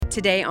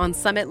Today on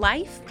Summit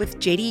Life with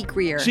J.D.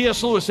 Greear.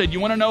 C.S. Lewis said,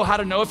 you want to know how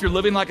to know if you're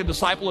living like a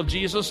disciple of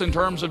Jesus in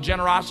terms of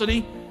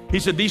generosity? He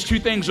said these two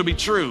things will be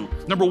true.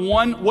 Number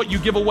one, what you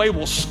give away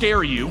will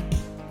scare you.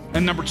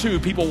 And number two,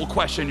 people will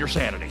question your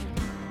sanity.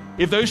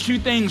 If those two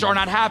things are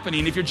not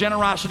happening, if your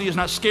generosity is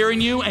not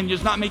scaring you and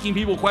is not making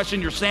people question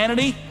your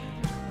sanity,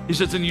 he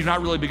says, then you've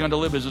not really begun to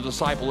live as a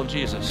disciple of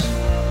Jesus.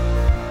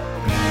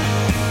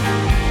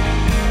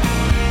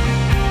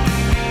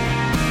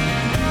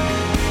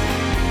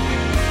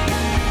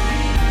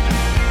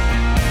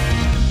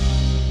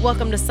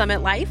 Welcome to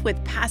Summit Life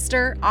with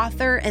pastor,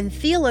 author, and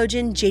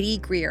theologian J.D.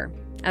 Greear.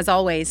 As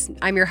always,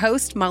 I'm your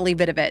host, Molly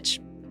Vidovich.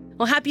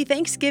 Well, happy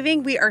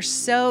Thanksgiving. We are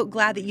so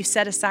glad that you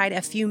set aside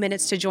a few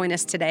minutes to join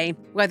us today,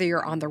 whether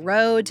you're on the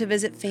road to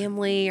visit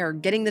family or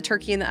getting the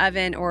turkey in the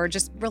oven or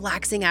just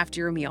relaxing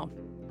after your meal.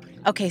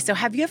 Okay, so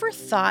have you ever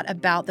thought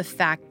about the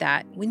fact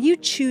that when you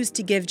choose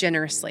to give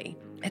generously,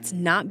 it's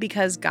not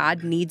because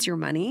God needs your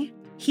money?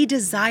 He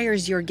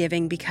desires your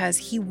giving because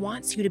he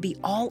wants you to be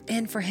all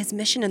in for his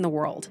mission in the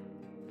world.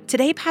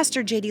 Today,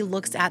 Pastor JD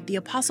looks at the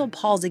Apostle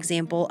Paul's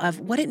example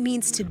of what it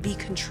means to be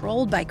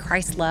controlled by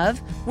Christ's love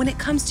when it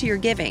comes to your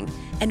giving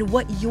and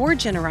what your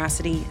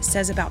generosity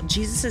says about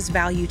Jesus'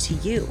 value to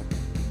you.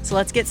 So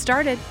let's get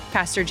started.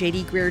 Pastor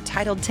JD Greear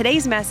titled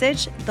today's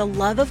message, The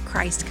Love of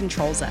Christ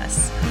Controls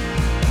Us.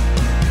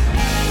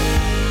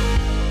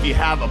 If you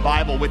have a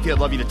Bible with you, I'd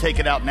love you to take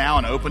it out now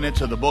and open it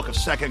to the book of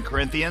 2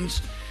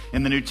 Corinthians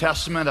in the New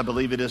Testament. I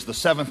believe it is the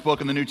 7th book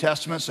in the New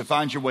Testament, so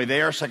find your way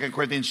there, 2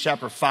 Corinthians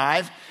chapter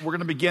 5. We're going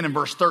to begin in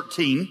verse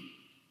 13.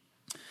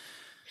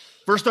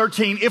 Verse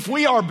 13, if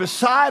we are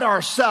beside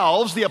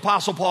ourselves, the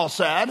Apostle Paul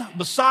said,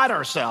 beside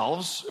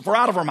ourselves, if we're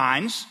out of our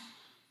minds,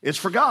 it's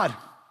for God.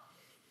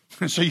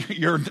 So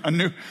you're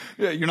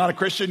not a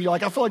Christian. You're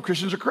like, I feel like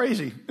Christians are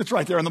crazy. It's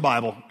right there in the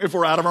Bible. If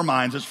we're out of our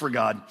minds, it's for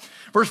God.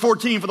 Verse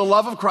 14, for the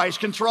love of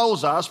Christ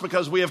controls us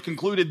because we have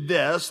concluded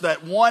this,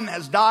 that one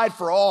has died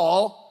for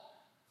all,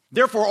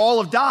 therefore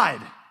all have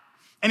died.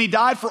 And he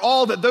died for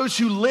all that those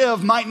who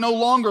live might no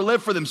longer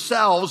live for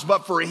themselves,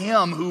 but for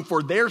him who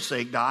for their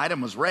sake died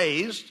and was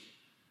raised.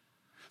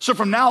 So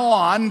from now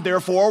on,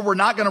 therefore, we're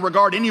not going to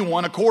regard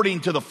anyone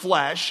according to the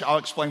flesh. I'll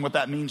explain what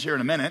that means here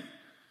in a minute.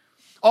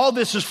 All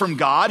this is from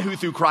God, who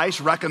through Christ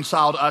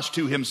reconciled us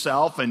to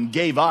himself and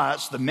gave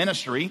us the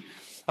ministry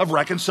of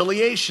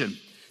reconciliation.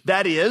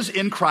 That is,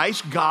 in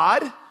Christ,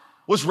 God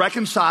was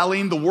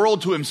reconciling the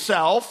world to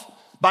himself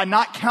by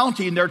not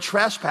counting their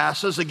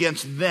trespasses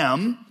against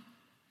them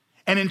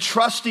and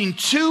entrusting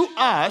to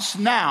us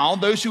now,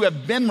 those who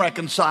have been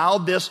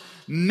reconciled, this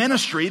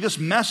ministry, this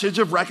message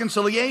of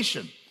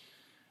reconciliation.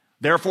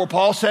 Therefore,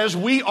 Paul says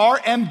we are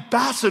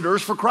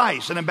ambassadors for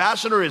Christ. An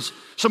ambassador is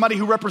somebody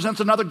who represents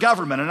another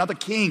government, another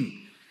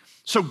king.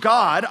 So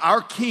God,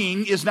 our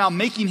king, is now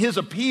making his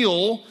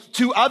appeal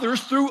to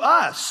others through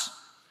us.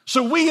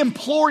 So we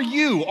implore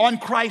you on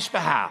Christ's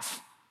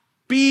behalf,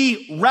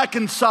 be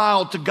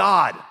reconciled to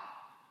God.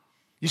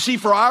 You see,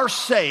 for our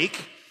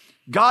sake,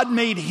 God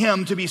made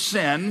him to be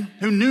sin,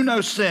 who knew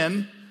no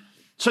sin,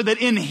 so that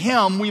in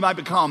him we might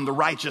become the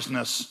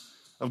righteousness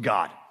of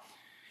God.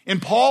 In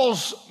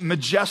Paul's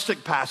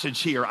majestic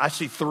passage here, I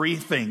see three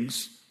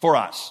things for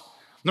us.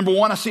 Number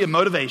one, I see a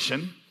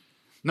motivation.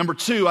 Number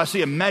two, I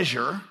see a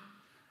measure.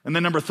 And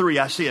then number three,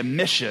 I see a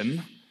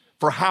mission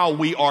for how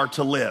we are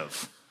to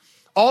live.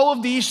 All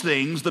of these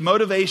things, the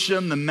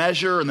motivation, the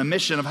measure, and the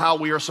mission of how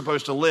we are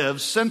supposed to live,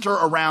 center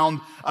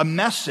around a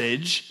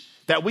message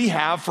that we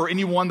have for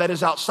anyone that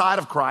is outside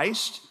of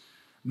Christ.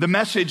 The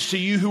message to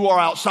you who are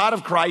outside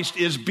of Christ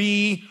is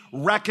be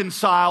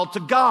reconciled to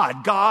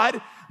God.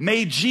 God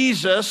made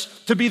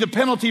Jesus to be the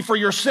penalty for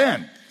your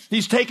sin.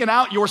 He's taken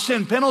out your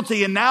sin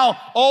penalty, and now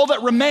all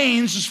that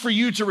remains is for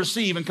you to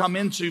receive and come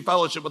into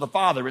fellowship with the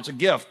Father. It's a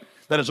gift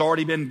that has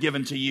already been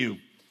given to you.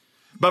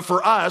 But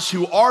for us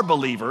who are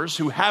believers,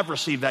 who have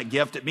received that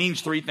gift, it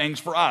means three things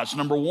for us.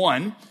 Number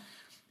one,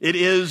 it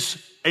is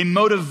a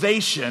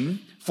motivation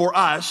for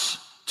us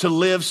to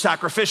live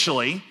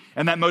sacrificially,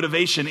 and that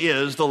motivation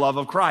is the love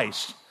of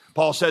Christ.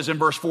 Paul says in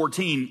verse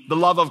 14, the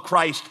love of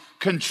Christ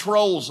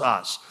controls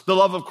us. The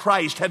love of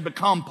Christ had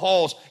become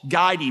Paul's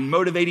guiding,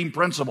 motivating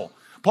principle.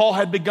 Paul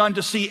had begun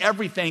to see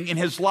everything in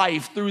his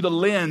life through the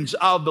lens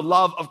of the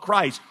love of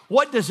Christ.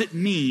 What does it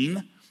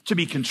mean to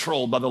be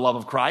controlled by the love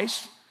of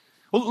Christ?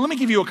 Well, let me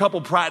give you a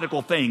couple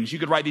practical things. You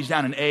could write these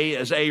down in A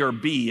as A or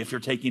B if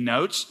you're taking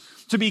notes.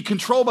 To be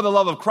controlled by the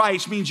love of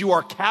Christ means you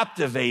are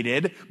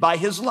captivated by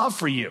his love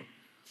for you.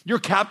 You're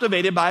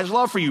captivated by his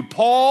love for you.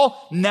 Paul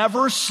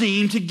never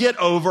seemed to get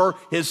over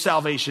his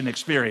salvation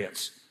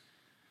experience.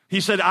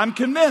 He said, I'm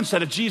convinced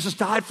that if Jesus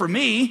died for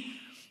me,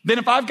 then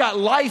if I've got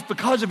life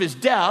because of his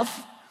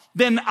death,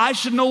 then I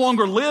should no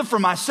longer live for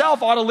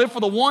myself. I ought to live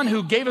for the one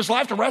who gave his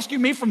life to rescue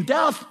me from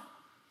death.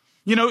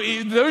 You know,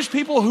 those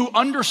people who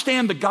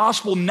understand the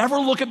gospel never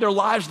look at their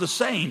lives the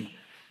same.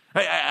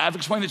 I've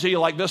explained it to you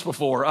like this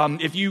before.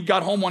 If you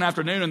got home one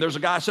afternoon and there's a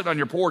guy sitting on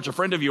your porch, a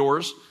friend of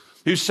yours,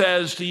 who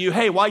says to you,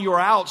 hey, while you were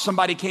out,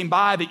 somebody came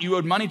by that you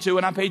owed money to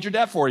and I paid your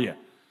debt for you.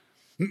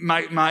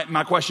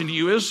 My question to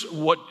you is,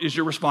 what is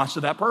your response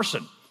to that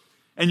person?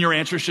 And your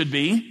answer should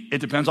be, it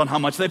depends on how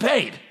much they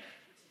paid.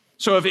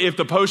 So if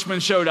the postman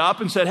showed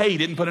up and said, hey, you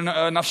didn't put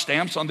enough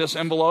stamps on this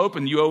envelope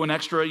and you owe an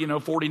extra,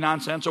 49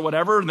 cents or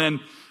whatever, and then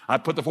I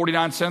put the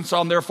 49 cents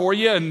on there for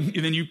you, and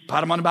then you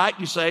pat them on the back,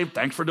 you say,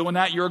 thanks for doing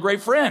that, you're a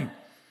great friend.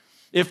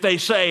 If they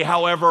say,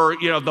 however,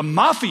 the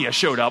mafia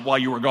showed up while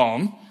you were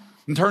gone,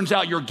 and turns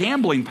out your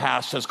gambling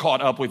past has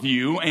caught up with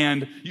you,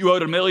 and you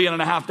owed $1.5 million,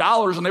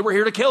 and they were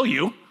here to kill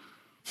you,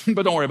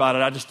 but don't worry about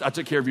it, I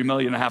took care of your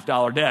 $1.5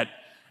 million debt.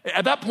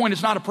 At that point,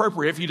 it's not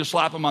appropriate for you to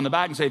slap them on the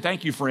back and say,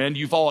 thank you, friend.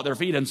 You fall at their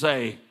feet and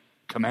say,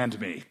 command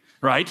me,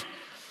 right?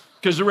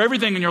 Because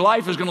everything in your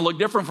life is going to look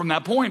different from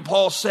that point.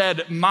 Paul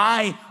said,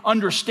 my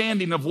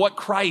understanding of what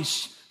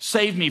Christ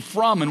saved me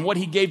from and what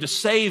he gave to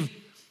save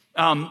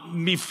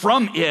me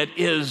from it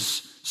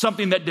is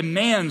something that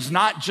demands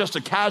not just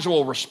a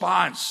casual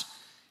response.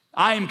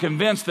 I am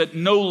convinced that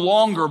no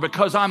longer,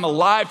 because I'm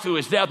alive through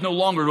his death, no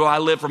longer do I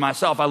live for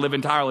myself. I live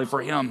entirely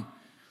for him.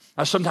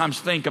 I sometimes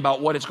think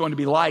about what it's going to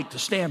be like to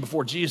stand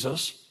before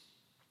Jesus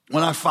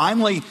when I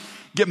finally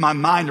get my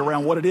mind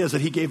around what it is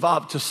that he gave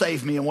up to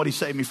save me and what he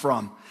saved me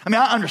from. I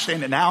mean, I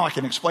understand it now. I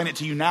can explain it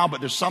to you now,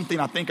 but there's something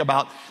I think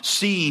about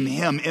seeing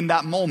him in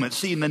that moment,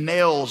 seeing the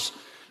nail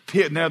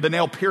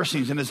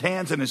piercings in his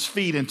hands and his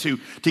feet, and to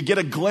get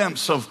a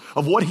glimpse of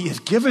what he has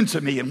given to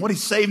me and what he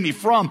saved me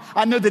from.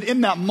 I know that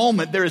in that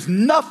moment, there is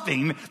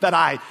nothing that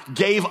I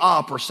gave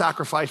up or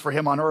sacrificed for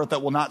him on earth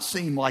that will not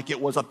seem like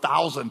it was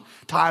 1,000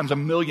 times,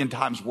 1,000,000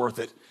 times worth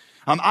it.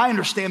 I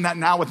understand that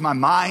now with my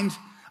mind,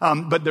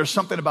 but there's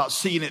something about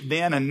seeing it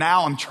then and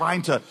now. I'm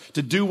trying to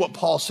do what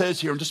Paul says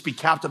here and just be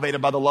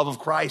captivated by the love of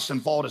Christ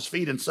and fall at his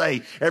feet and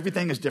say,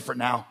 everything is different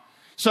now.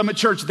 Summit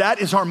Church, that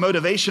is our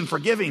motivation for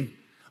giving.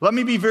 Let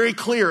me be very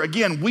clear.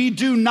 Again, we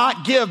do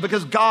not give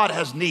because God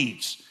has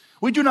needs.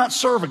 We do not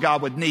serve a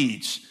God with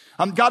needs.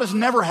 God has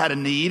never had a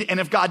need, and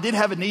if God did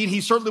have a need,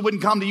 he certainly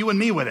wouldn't come to you and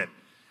me with it.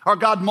 Our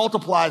God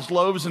multiplies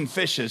loaves and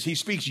fishes. He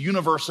speaks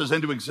universes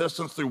into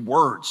existence through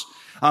words.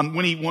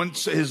 When he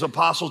wants his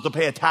apostles to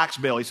pay a tax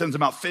bill, he sends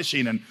them out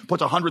fishing and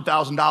puts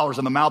 $100,000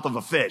 in the mouth of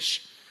a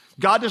fish.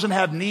 God doesn't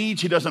have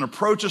needs. He doesn't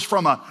approach us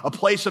from a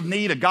place of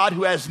need. A God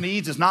who has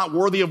needs is not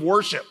worthy of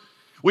worship.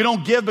 We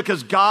don't give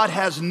because God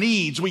has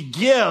needs. We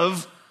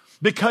give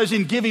because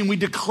in giving we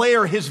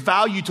declare his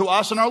value to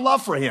us and our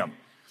love for him.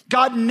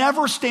 God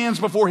never stands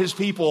before his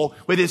people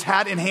with his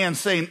hat in hand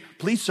saying,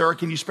 please, sir,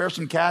 can you spare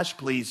some cash,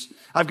 please?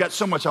 I've got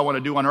so much I want to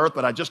do on earth,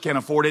 but I just can't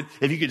afford it.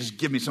 If you could just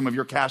give me some of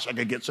your cash, I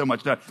could get so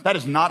much done. That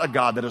is not a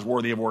God that is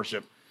worthy of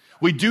worship.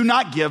 We do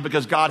not give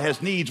because God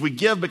has needs. We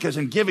give because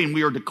in giving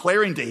we are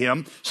declaring to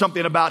him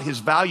something about his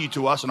value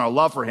to us and our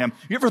love for him.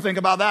 You ever think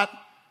about that?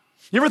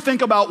 You ever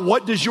think about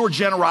what does your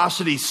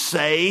generosity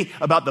say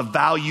about the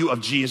value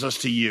of Jesus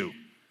to you?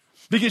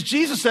 Because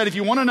Jesus said, if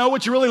you want to know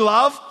what you really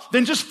love,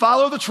 then just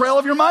follow the trail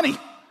of your money.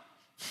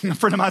 A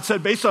friend of mine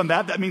said, based on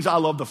that means I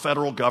love the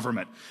federal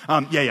government.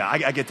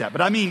 I get that. But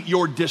I mean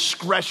your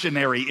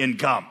discretionary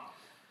income.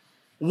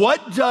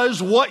 What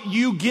does what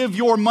you give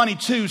your money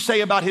to say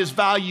about his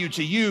value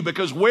to you?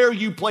 Because where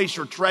you place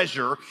your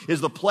treasure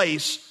is the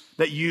place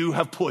that you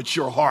have put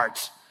your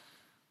heart.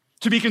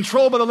 To be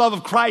controlled by the love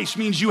of Christ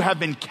means you have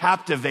been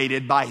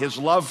captivated by his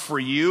love for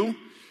you.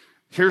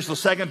 Here's the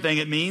second thing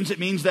it means. It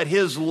means that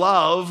his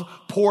love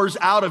pours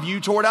out of you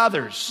toward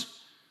others.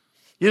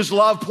 His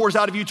love pours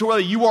out of you toward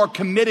others. You are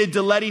committed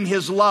to letting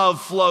his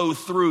love flow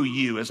through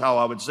you, is how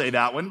I would say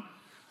that one.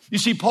 You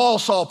see, Paul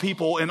saw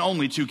people in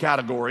only two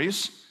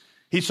categories.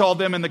 He saw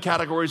them in the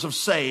categories of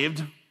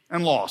saved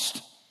and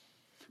lost.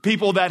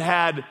 People that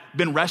had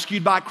been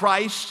rescued by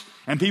Christ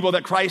and people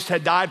that Christ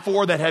had died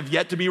for that have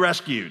yet to be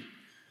rescued.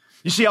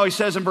 You see how he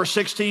says in verse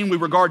 16, we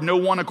regard no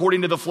one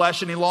according to the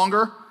flesh any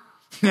longer?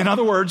 In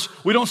other words,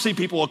 we don't see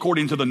people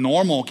according to the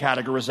normal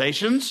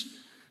categorizations,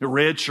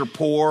 rich or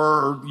poor,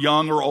 or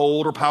young or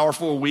old, or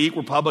powerful or weak,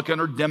 Republican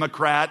or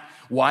Democrat,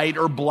 white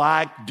or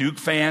black, Duke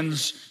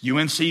fans,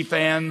 UNC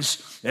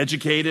fans,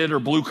 educated or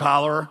blue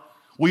collar.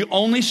 We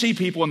only see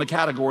people in the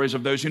categories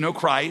of those who know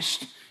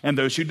Christ and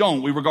those who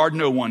don't. We regard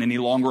no one any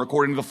longer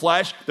according to the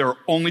flesh. There are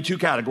only two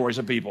categories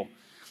of people.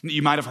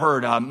 You might have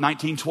heard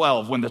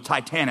 1912 when the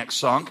Titanic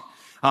sunk.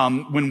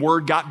 When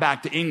word got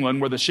back to England,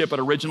 where the ship had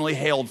originally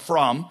hailed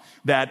from,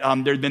 that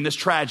there had been this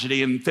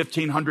tragedy and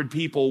 1,500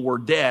 people were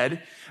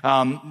dead,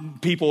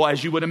 people,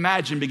 as you would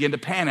imagine, began to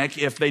panic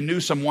if they knew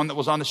someone that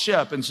was on the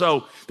ship. And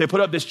so they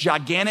put up this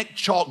gigantic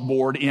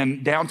chalkboard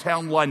in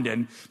downtown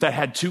London that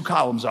had two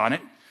columns on it.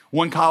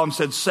 One column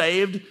said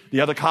saved, the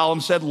other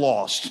column said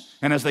lost.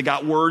 And as they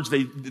got words,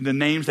 the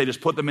names, they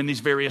just put them in these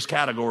various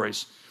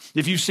categories.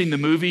 If you've seen the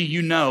movie,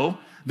 you know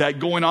that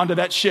going onto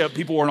that ship,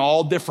 people were in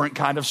all different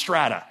kind of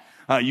strata.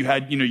 You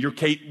had, your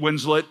Kate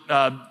Winslet,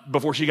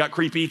 before she got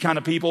creepy kind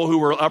of people who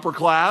were upper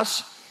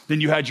class.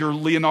 Then you had your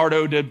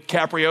Leonardo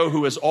DiCaprio,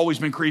 who has always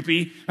been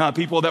creepy,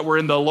 people that were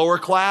in the lower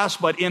class.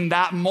 But in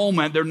that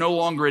moment, they're no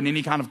longer in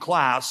any kind of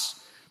class.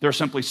 They're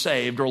simply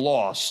saved or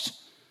lost.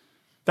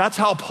 That's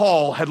how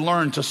Paul had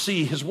learned to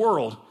see his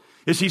world.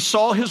 is he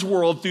saw his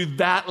world through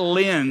that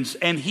lens.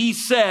 And he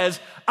says,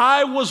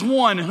 I was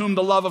one whom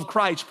the love of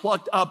Christ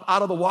plucked up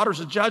out of the waters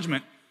of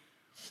judgment.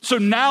 So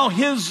now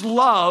his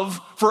love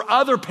for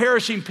other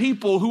perishing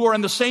people who are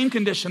in the same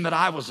condition that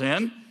I was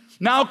in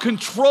now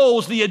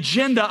controls the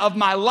agenda of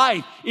my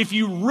life. If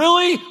you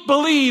really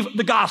believe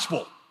the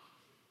gospel,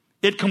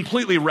 it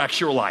completely wrecks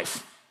your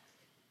life.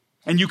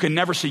 And you can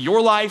never see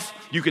your life,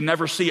 you can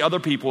never see other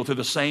people through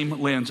the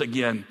same lens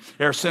again.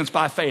 Ere since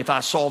by faith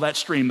I saw that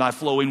stream thy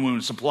flowing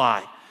wounds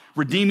supply.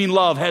 Redeeming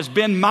love has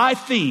been my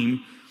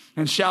theme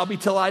and shall be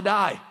till I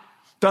die.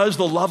 Does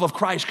the love of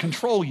Christ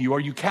control you? Are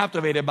you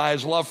captivated by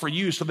his love for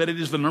you so that it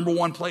is the number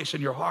one place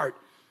in your heart?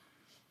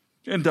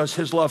 And does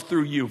his love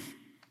through you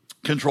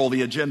control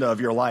the agenda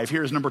of your life?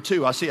 Here's number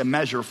 2. I see a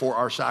measure for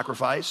our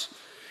sacrifice,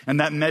 and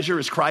that measure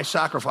is Christ's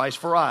sacrifice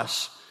for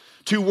us.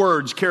 2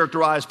 words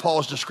characterize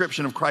Paul's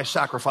description of Christ's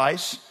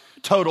sacrifice.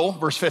 Total,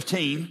 verse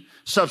 15.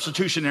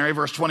 Substitutionary,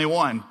 verse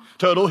 21.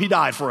 Total, he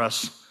died for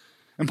us.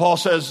 And Paul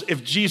says,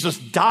 if Jesus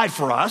died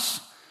for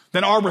us,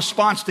 then our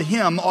response to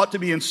him ought to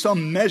be in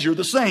some measure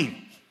the same.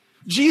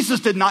 Jesus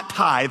did not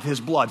tithe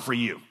his blood for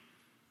you.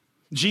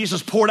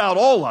 Jesus poured out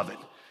all of it.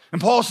 And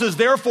Paul says,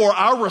 therefore,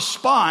 our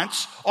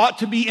response ought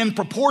to be in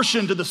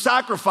proportion to the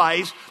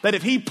sacrifice, that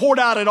if he poured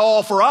out it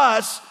all for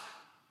us,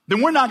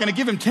 then we're not going to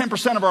give him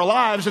 10% of our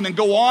lives and then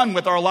go on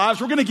with our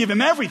lives. We're going to give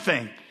him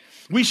everything.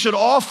 We should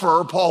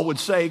offer, Paul would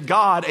say,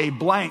 God a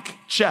blank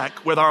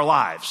check with our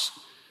lives.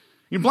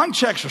 Blank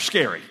checks are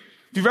scary.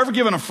 If you've ever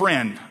given a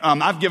friend,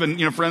 I've given,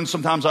 friends,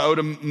 sometimes I owed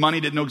them money,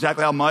 didn't know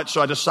exactly how much,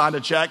 so I just signed a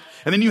check.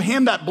 And then you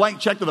hand that blank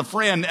check to the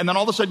friend, and then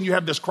all of a sudden you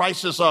have this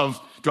crisis of,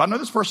 do I know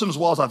this person as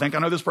well as I think I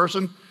know this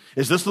person?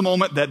 Is this the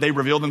moment that they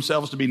reveal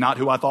themselves to be not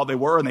who I thought they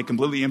were, and they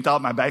completely empty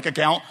out my bank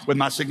account with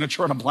my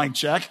signature on a blank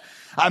check?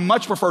 I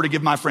much prefer to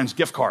give my friends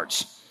gift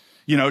cards.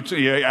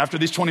 After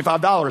these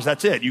 $25,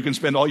 that's it. You can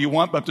spend all you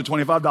want up to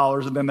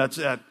 $25, and then that's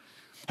it.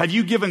 Have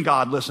you given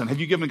God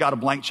a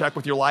blank check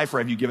with your life, or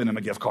have you given him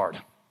a gift card?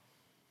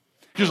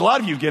 Because a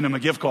lot of you give him a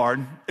gift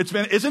card. It's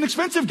an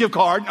expensive gift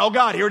card. Oh,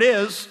 God, here it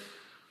is.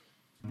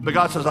 But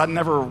God says, I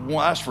never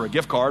asked for a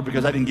gift card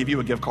because I didn't give you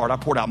a gift card. I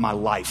poured out my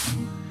life.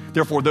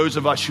 Therefore, those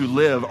of us who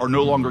live are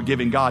no longer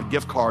giving God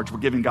gift cards. We're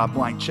giving God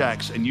blank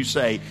checks. And you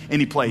say,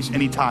 any place,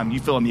 any time, you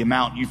fill in the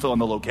amount, you fill in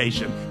the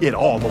location. It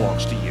all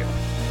belongs to you.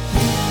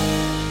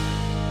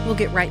 We'll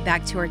get right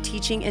back to our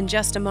teaching in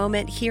just a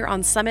moment here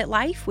on Summit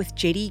Life with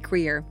J.D.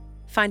 Greear.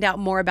 Find out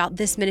more about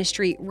this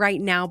ministry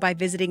right now by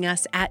visiting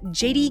us at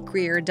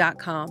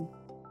jdgreear.com.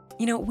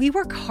 We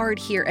work hard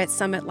here at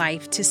Summit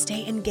Life to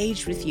stay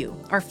engaged with you,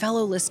 our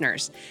fellow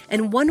listeners.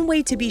 And one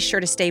way to be sure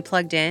to stay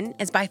plugged in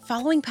is by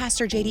following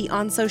Pastor JD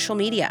on social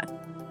media.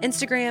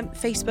 Instagram,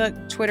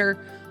 Facebook, Twitter,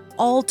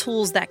 all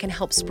tools that can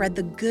help spread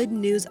the good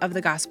news of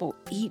the gospel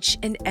each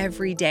and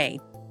every day.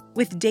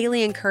 With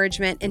daily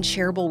encouragement and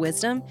shareable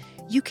wisdom,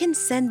 you can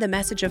send the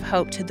message of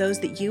hope to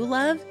those that you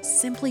love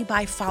simply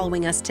by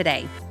following us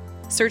today.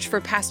 Search for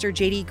Pastor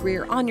J.D.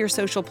 Greear on your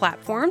social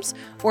platforms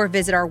or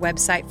visit our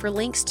website for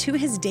links to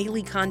his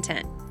daily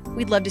content.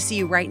 We'd love to see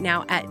you right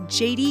now at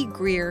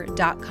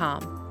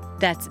jdgreear.com.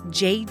 That's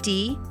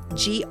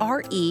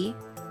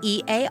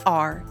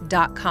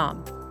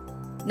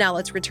jdgreear.com. Now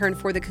let's return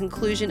for the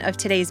conclusion of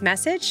today's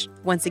message.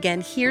 Once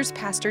again, here's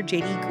Pastor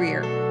J.D.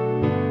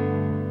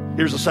 Greear.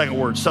 Here's the second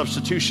word,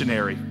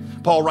 substitutionary.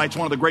 Paul writes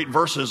one of the great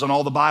verses in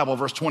all the Bible,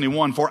 verse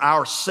 21, for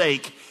our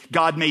sake,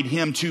 God made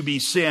him to be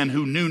sin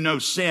who knew no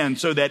sin,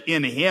 so that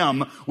in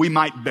him we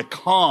might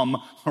become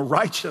the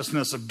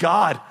righteousness of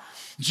God.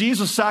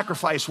 Jesus'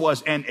 sacrifice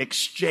was an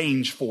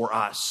exchange for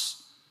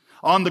us.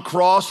 On the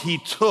cross, he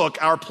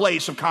took our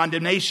place of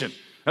condemnation.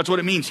 That's what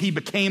it means. He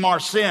became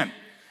our sin.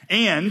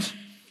 And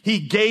he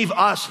gave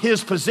us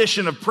his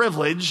position of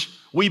privilege.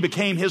 We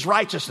became his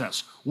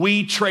righteousness.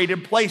 We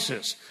traded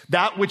places.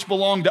 That which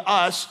belonged to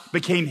us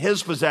became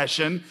his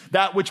possession.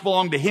 That which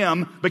belonged to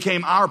him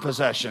became our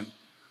possession.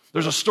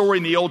 There's a story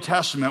in the Old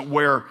Testament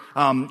where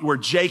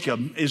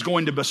Jacob is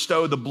going to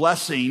bestow the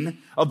blessing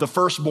of the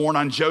firstborn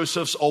on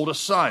Joseph's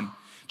oldest son.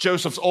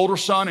 Joseph's older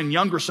son and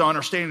younger son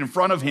are standing in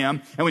front of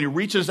him, and when he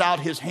reaches out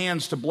his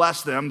hands to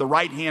bless them, the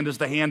right hand is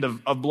the hand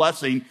of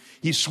blessing.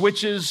 He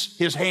switches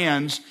his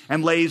hands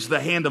and lays the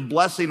hand of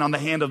blessing on the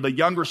hand of the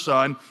younger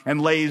son and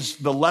lays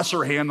the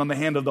lesser hand on the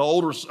hand of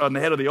on the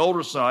head of the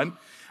older son.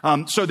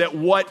 So that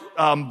what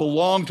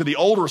belonged to the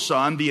older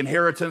son, the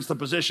inheritance, the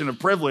position of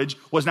privilege,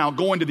 was now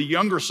going to the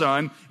younger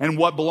son, and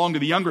what belonged to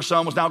the younger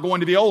son was now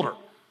going to the older.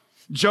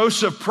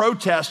 Joseph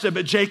protested,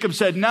 but Jacob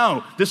said,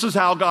 no, this is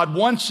how God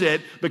wants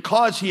it,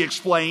 because, he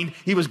explained,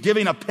 he was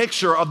giving a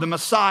picture of the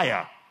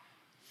Messiah.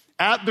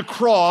 At the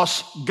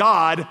cross,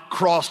 God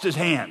crossed his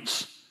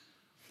hands.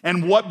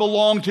 And what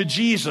belonged to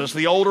Jesus,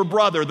 the older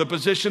brother, the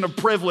position of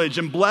privilege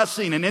and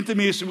blessing and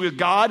intimacy with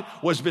God,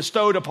 was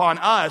bestowed upon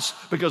us,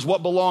 because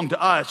what belonged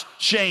to us,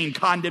 shame,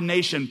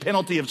 condemnation,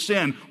 penalty of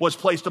sin, was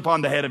placed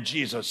upon the head of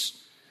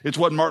Jesus. It's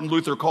what Martin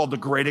Luther called the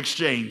great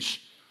exchange.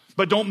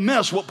 But don't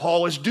miss what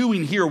Paul is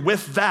doing here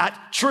with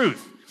that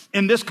truth.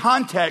 In this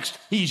context,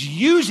 he's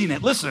using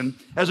it, listen,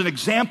 as an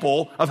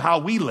example of how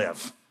we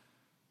live.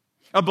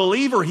 A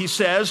believer, he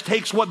says,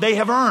 takes what they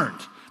have earned.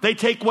 They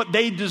take what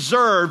they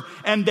deserve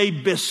and they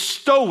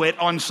bestow it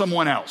on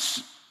someone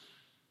else.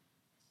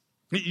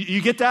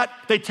 You get that?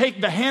 They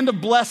take the hand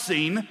of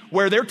blessing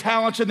where their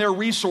talents and their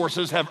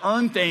resources have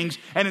earned things,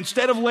 and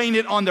instead of laying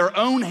it on their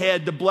own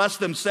head to bless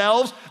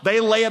themselves, they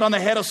lay it on the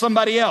head of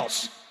somebody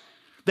else.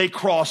 They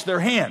cross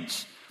their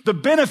hands. The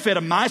benefit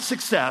of my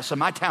success and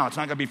my talent's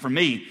not going to be for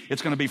me.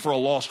 It's going to be for a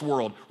lost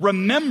world.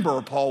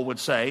 Remember, Paul would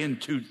say in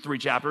 2-3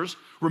 chapters,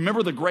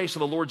 remember the grace of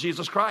the Lord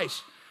Jesus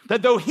Christ,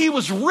 that though he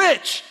was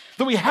rich,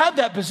 though he had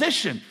that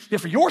position,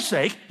 yet for your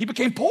sake, he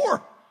became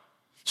poor,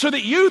 so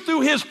that you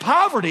through his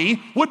poverty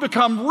would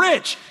become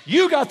rich.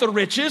 You got the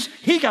riches,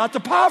 he got the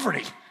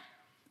poverty.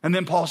 And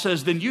then Paul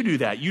says, then you do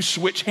that. You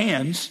switch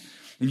hands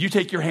and you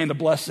take your hand of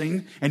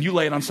blessing and you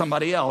lay it on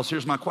somebody else.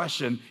 Here's my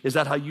question. Is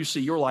that how you see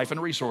your life and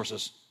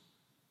resources?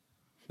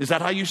 Is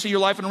that how you see your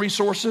life and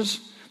resources?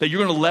 That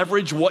you're going to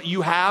leverage what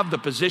you have, the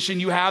position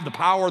you have, the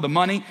power, the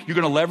money, you're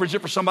going to leverage it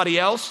for somebody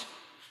else?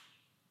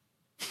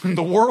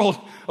 The world,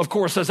 of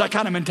course, says that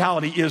kind of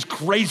mentality is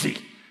crazy.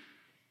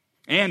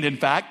 And in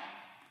fact,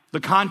 the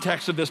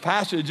context of this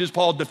passage is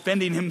Paul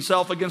defending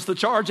himself against the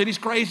charge that he's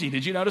crazy.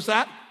 Did you notice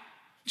that?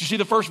 Did you see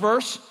the first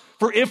verse?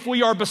 For if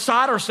we are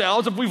beside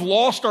ourselves, if we've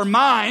lost our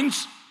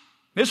minds,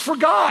 it's for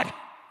God.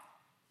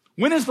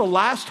 When is the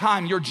last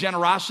time your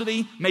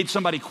generosity made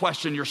somebody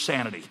question your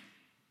sanity?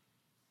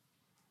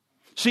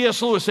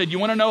 C.S. Lewis said, you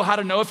want to know how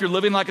to know if you're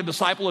living like a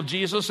disciple of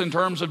Jesus in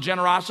terms of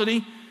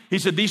generosity? He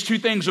said, these two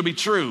things will be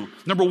true.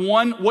 Number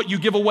one, what you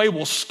give away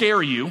will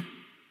scare you.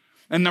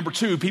 And number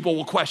two, people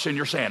will question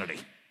your sanity.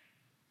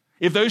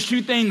 If those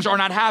two things are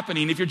not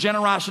happening, if your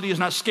generosity is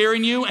not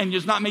scaring you and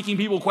is not making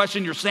people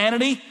question your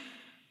sanity,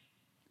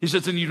 he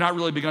says, then you've not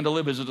really begun to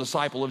live as a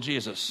disciple of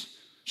Jesus.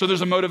 So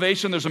there's a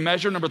motivation, there's a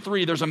measure. Number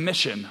three, there's a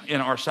mission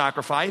in our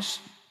sacrifice.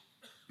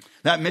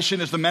 That mission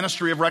is the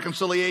ministry of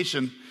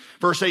reconciliation.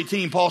 Verse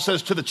 18, Paul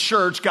says, to the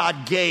church,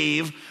 God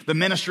gave the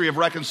ministry of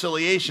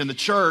reconciliation. The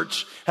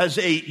church has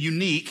a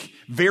unique,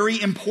 very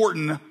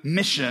important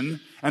mission,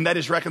 and that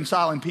is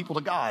reconciling people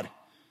to God.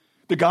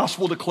 The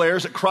gospel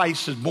declares that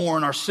Christ has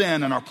borne our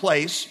sin in our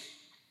place,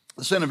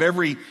 the sin of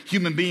every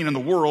human being in the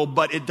world,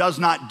 but it does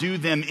not do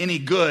them any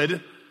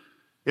good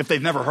if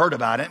they've never heard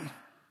about it.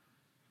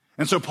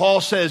 And so Paul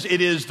says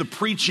it is the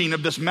preaching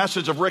of this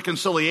message of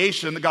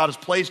reconciliation that God has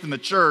placed in the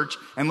church.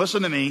 And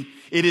listen to me,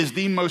 it is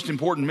the most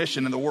important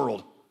mission in the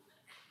world.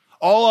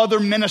 All other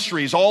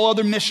ministries, all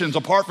other missions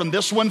apart from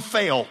this one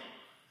fail.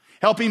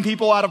 Helping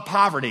people out of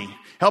poverty,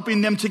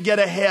 helping them to get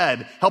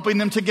ahead, helping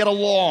them to get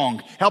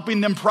along,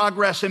 helping them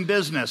progress in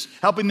business,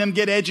 helping them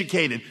get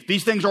educated.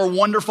 These things are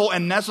wonderful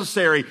and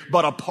necessary,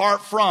 but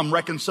apart from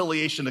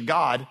reconciliation to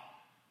God,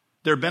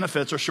 their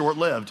benefits are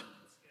short-lived.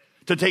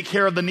 To take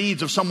care of the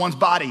needs of someone's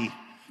body,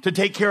 to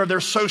take care of their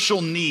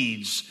social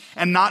needs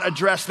and not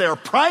address their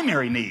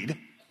primary need,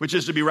 which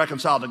is to be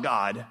reconciled to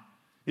God,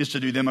 is to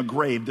do them a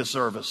grave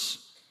disservice.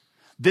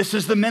 This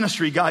is the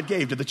ministry God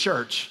gave to the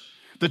church.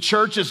 The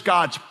church is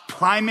God's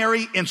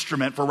primary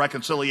instrument for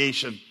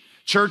reconciliation.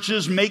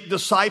 Churches make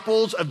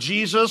disciples of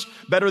Jesus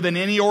better than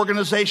any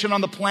organization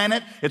on the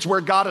planet. It's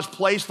where God has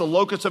placed the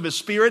locus of his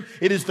spirit.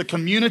 It is the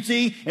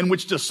community in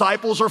which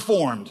disciples are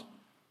formed.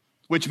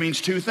 Which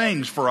means two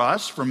things for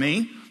us, for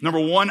me. Number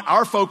one,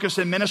 our focus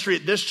in ministry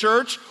at this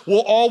church will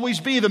always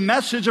be the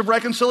message of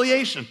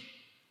reconciliation.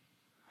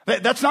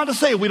 That's not to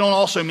say we don't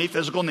also meet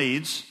physical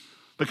needs,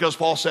 because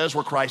Paul says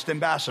we're Christ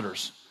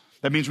ambassadors.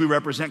 That means we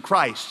represent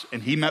Christ,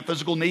 and he met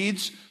physical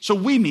needs, so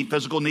we meet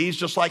physical needs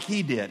just like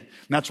he did.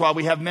 And that's why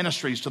we have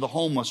ministries to the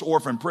homeless,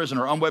 orphan,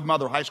 prisoner, unwed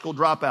mother, high school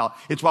dropout.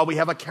 It's why we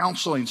have a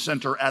counseling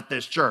center at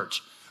this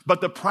church.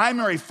 But the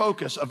primary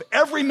focus of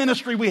every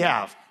ministry we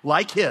have,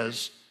 like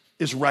his,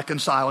 is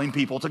reconciling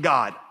people to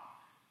God.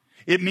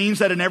 It means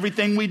that in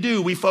everything we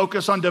do, we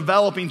focus on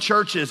developing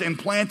churches and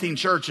planting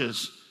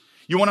churches.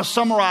 You want to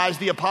summarize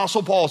the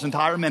Apostle Paul's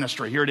entire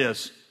ministry. Here it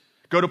is.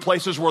 Go to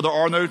places where there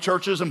are no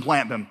churches and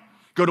plant them.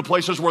 Go to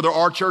places where there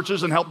are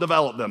churches and help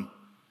develop them.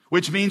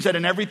 Which means that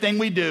in everything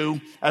we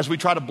do, as we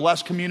try to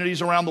bless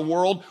communities around the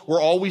world, we're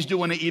always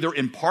doing it either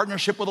in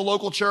partnership with a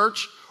local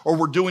church or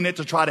we're doing it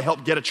to try to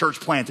help get a church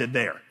planted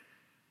there.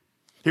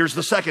 Here's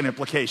the second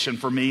implication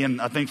for me and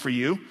I think for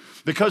you.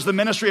 Because the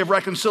ministry of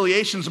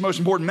reconciliation is the most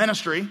important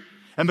ministry,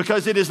 and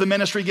because it is the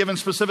ministry given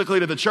specifically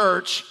to the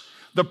church,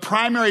 the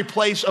primary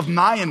place of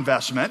my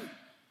investment,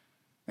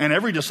 and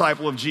every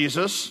disciple of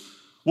Jesus,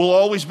 will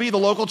always be the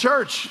local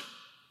church.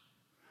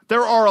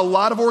 There are a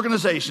lot of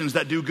organizations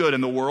that do good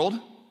in the world,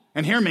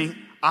 and hear me,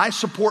 I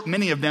support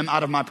many of them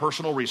out of my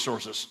personal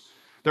resources.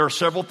 There are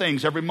several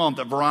things every month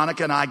that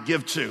Veronica and I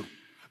give to.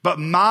 But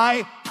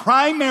my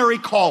primary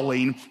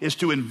calling is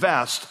to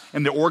invest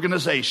in the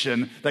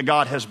organization that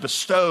God has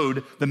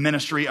bestowed the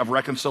ministry of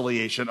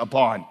reconciliation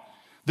upon.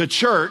 The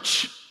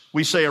church,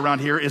 we say around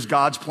here, is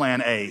God's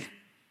plan A.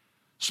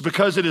 So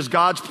because it is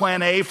God's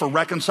plan A for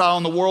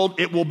reconciling the world,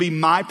 it will be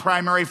my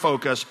primary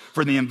focus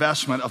for the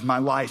investment of my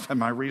life and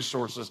my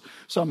resources.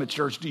 Summit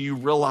Church, do you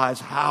realize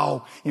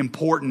how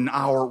important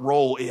our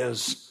role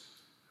is?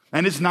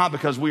 And it's not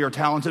because we are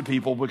talented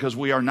people, because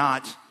we are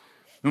not.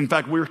 In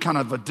fact, we're kind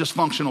of a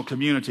dysfunctional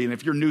community. And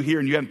if you're new here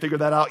and you haven't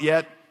figured that out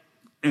yet,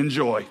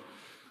 enjoy.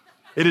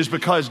 It is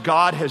because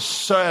God has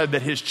said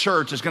that his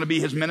church is going to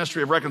be his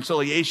ministry of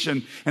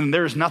reconciliation, and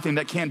there is nothing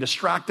that can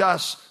distract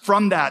us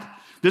from that.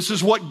 This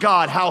is what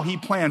God, how he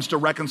plans to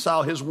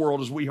reconcile his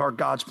world, as we are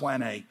God's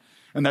plan A.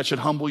 And that should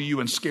humble you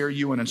and scare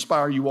you and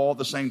inspire you all at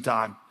the same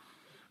time.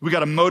 We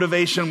got a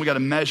motivation, we got a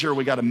measure,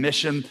 we got a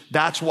mission.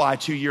 That's why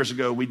 2 years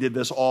ago we did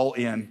this all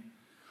in.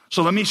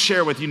 So let me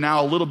share with you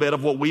now a little bit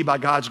of what we, by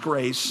God's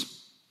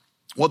grace,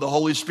 what the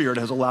Holy Spirit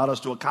has allowed us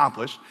to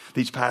accomplish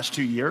these past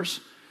 2 years.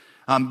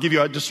 Give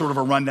you just sort of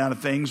a rundown of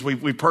things.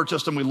 We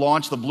purchased and we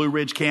launched the Blue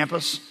Ridge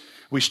campus.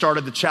 We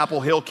started the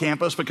Chapel Hill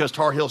campus because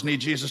Tar Heels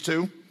need Jesus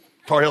too.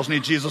 Tar Heels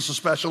need Jesus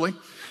especially.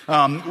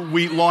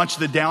 We launched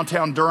the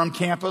downtown Durham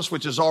campus,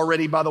 which is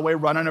already, by the way,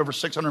 running over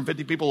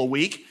 650 people a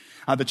week.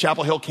 The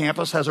Chapel Hill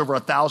campus has over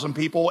 1,000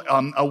 people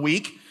a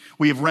week.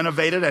 We have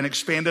renovated and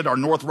expanded our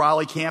North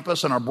Raleigh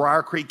campus and our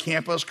Briar Creek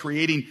campus,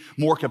 creating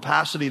more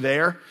capacity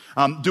there.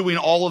 Doing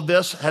all of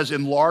this has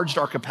enlarged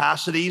our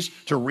capacities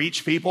to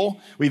reach people.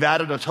 We've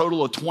added a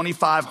total of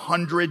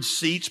 2,500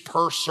 seats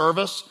per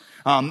service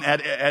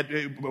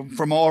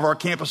from all of our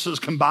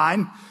campuses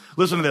combined.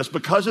 Listen to this.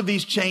 Because of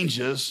these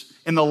changes,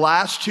 in the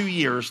last 2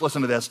 years,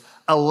 listen to this,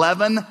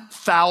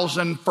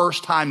 11,000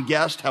 first-time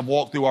guests have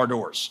walked through our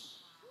doors.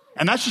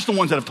 And that's just the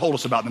ones that have told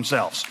us about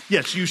themselves.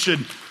 Yes, you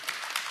should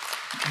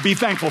be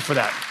thankful for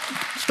that.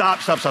 Stop.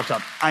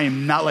 I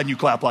am not letting you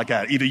clap like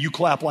that. Either you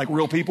clap like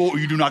real people or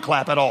you do not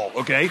clap at all,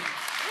 okay?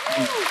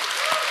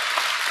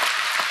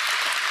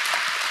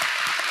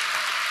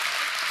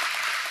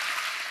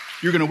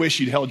 You're going to wish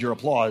you'd held your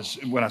applause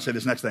when I say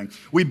this next thing.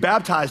 We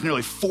baptized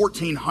nearly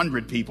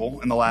 1,400 people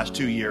in the last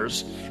 2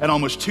 years, and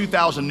almost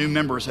 2,000 new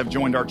members have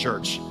joined our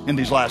church in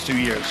these last 2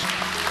 years.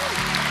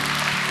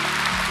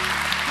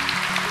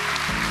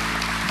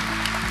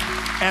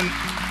 And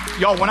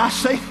y'all, when I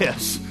say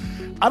this,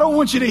 I don't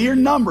want you to hear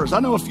numbers. I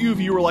know a few of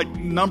you are like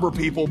number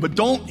people, but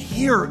don't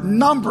hear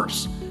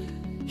numbers.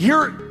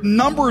 Hear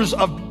numbers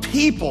of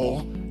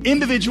people,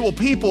 individual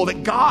people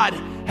that God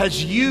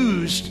has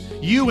used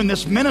you in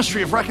this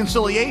ministry of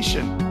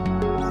reconciliation.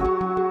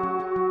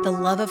 The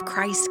love of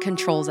Christ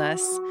controls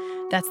us.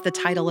 That's the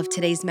title of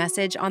today's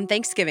message on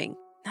Thanksgiving.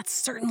 That's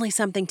certainly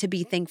something to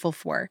be thankful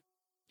for.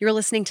 You're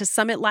listening to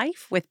Summit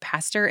Life with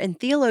pastor and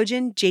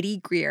theologian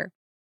JD Greer.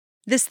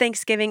 This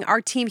Thanksgiving, our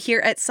team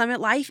here at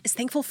Summit Life is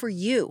thankful for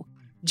you.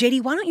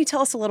 JD, why don't you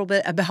tell us a little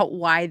bit about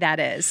why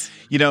that is?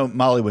 You know,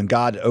 Molly, when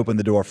God opened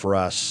the door for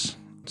us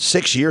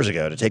 6 years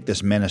ago to take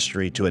this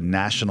ministry to a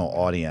national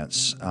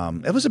audience,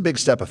 it was a big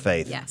step of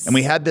faith. Yes. And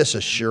we had this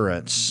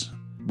assurance.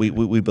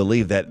 We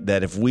believe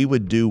that if we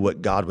would do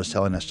what God was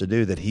telling us to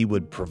do, that he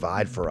would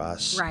provide for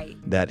us. Right.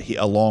 That he,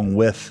 along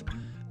with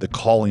the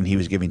calling he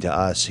was giving to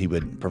us, he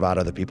would provide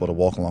other people to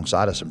walk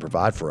alongside us and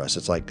provide for us.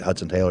 It's like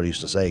Hudson Taylor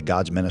used to say,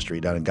 God's ministry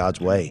done in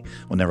God's way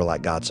will never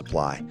lack God's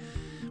supply.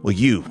 Well,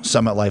 you,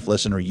 Summit Life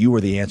listener, you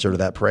were the answer to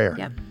that prayer.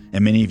 Yep.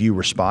 And many of you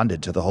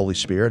responded to the Holy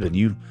Spirit, and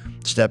you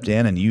stepped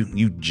in and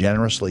you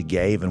generously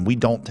gave. And we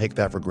don't take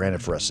that for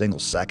granted for a single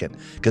second,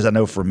 because I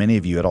know for many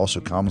of you, it also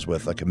comes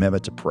with a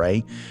commitment to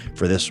pray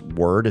for this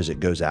word as it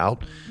goes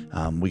out.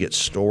 We get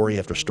story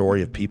after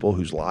story of people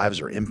whose lives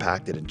are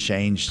impacted and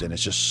changed. And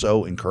it's just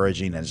so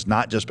encouraging. And it's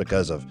not just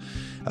because of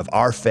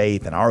our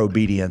faith and our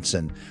obedience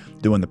and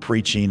doing the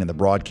preaching and the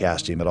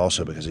broadcasting, but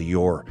also because of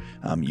your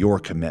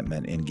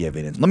commitment in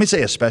giving. And let me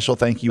say a special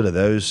thank you to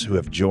those who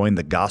have joined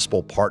the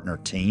Gospel Partner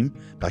Team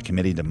by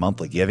committing to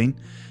monthly giving.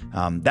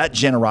 That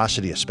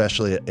generosity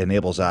especially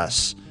enables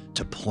us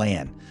to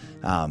plan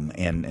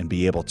and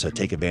be able to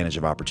take advantage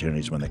of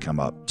opportunities when they come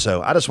up.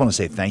 So I just want to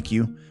say thank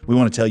you. We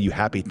want to tell you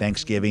happy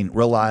Thanksgiving.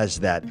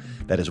 Realize that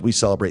as we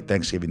celebrate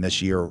Thanksgiving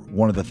this year,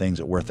 one of the things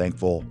that we're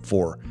thankful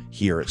for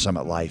here at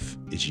Summit Life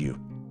is you.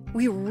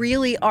 We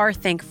really are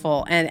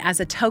thankful, and as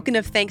a token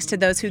of thanks to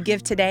those who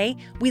give today,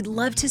 we'd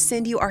love to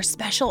send you our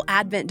special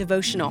Advent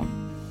devotional.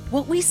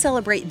 What we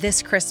celebrate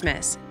this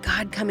Christmas,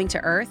 God coming to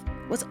earth,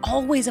 was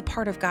always a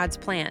part of God's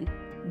plan.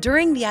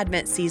 During the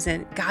Advent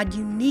season, God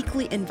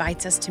uniquely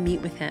invites us to meet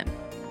with Him.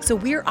 So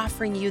we're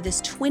offering you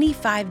this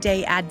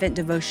 25-day Advent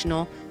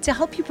devotional to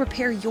help you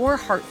prepare your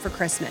heart for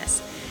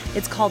Christmas.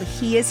 It's called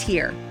He is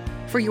Here.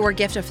 For your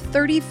gift of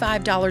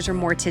 $35 or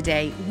more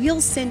today, we'll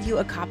send you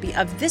a copy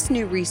of this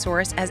new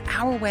resource as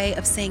our way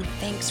of saying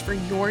thanks for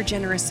your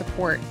generous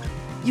support.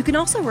 You can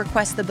also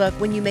request the book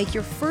when you make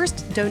your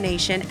first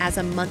donation as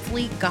a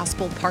monthly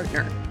gospel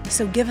partner.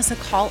 So give us a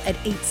call at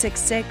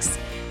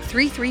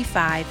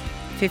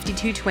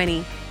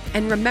 866-335-5220.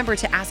 And remember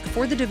to ask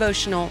for the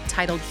devotional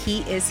titled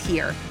He is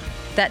Here.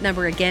 That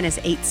number again is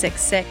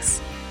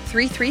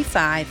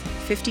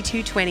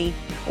 866-335-5220.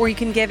 Or you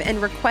can give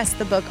and request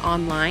the book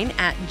online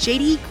at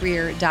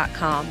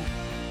jdgreer.com.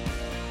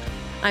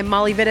 I'm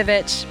Molly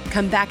Vidovich.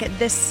 Come back at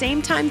this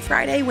same time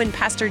Friday when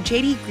Pastor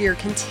J.D. Greear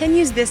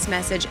continues this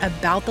message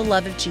about the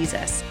love of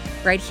Jesus,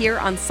 right here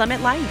on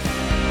Summit Life.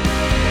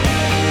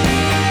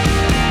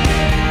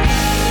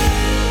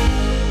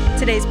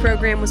 Today's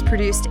program was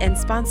produced and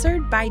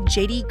sponsored by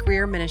J.D.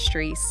 Greear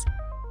Ministries.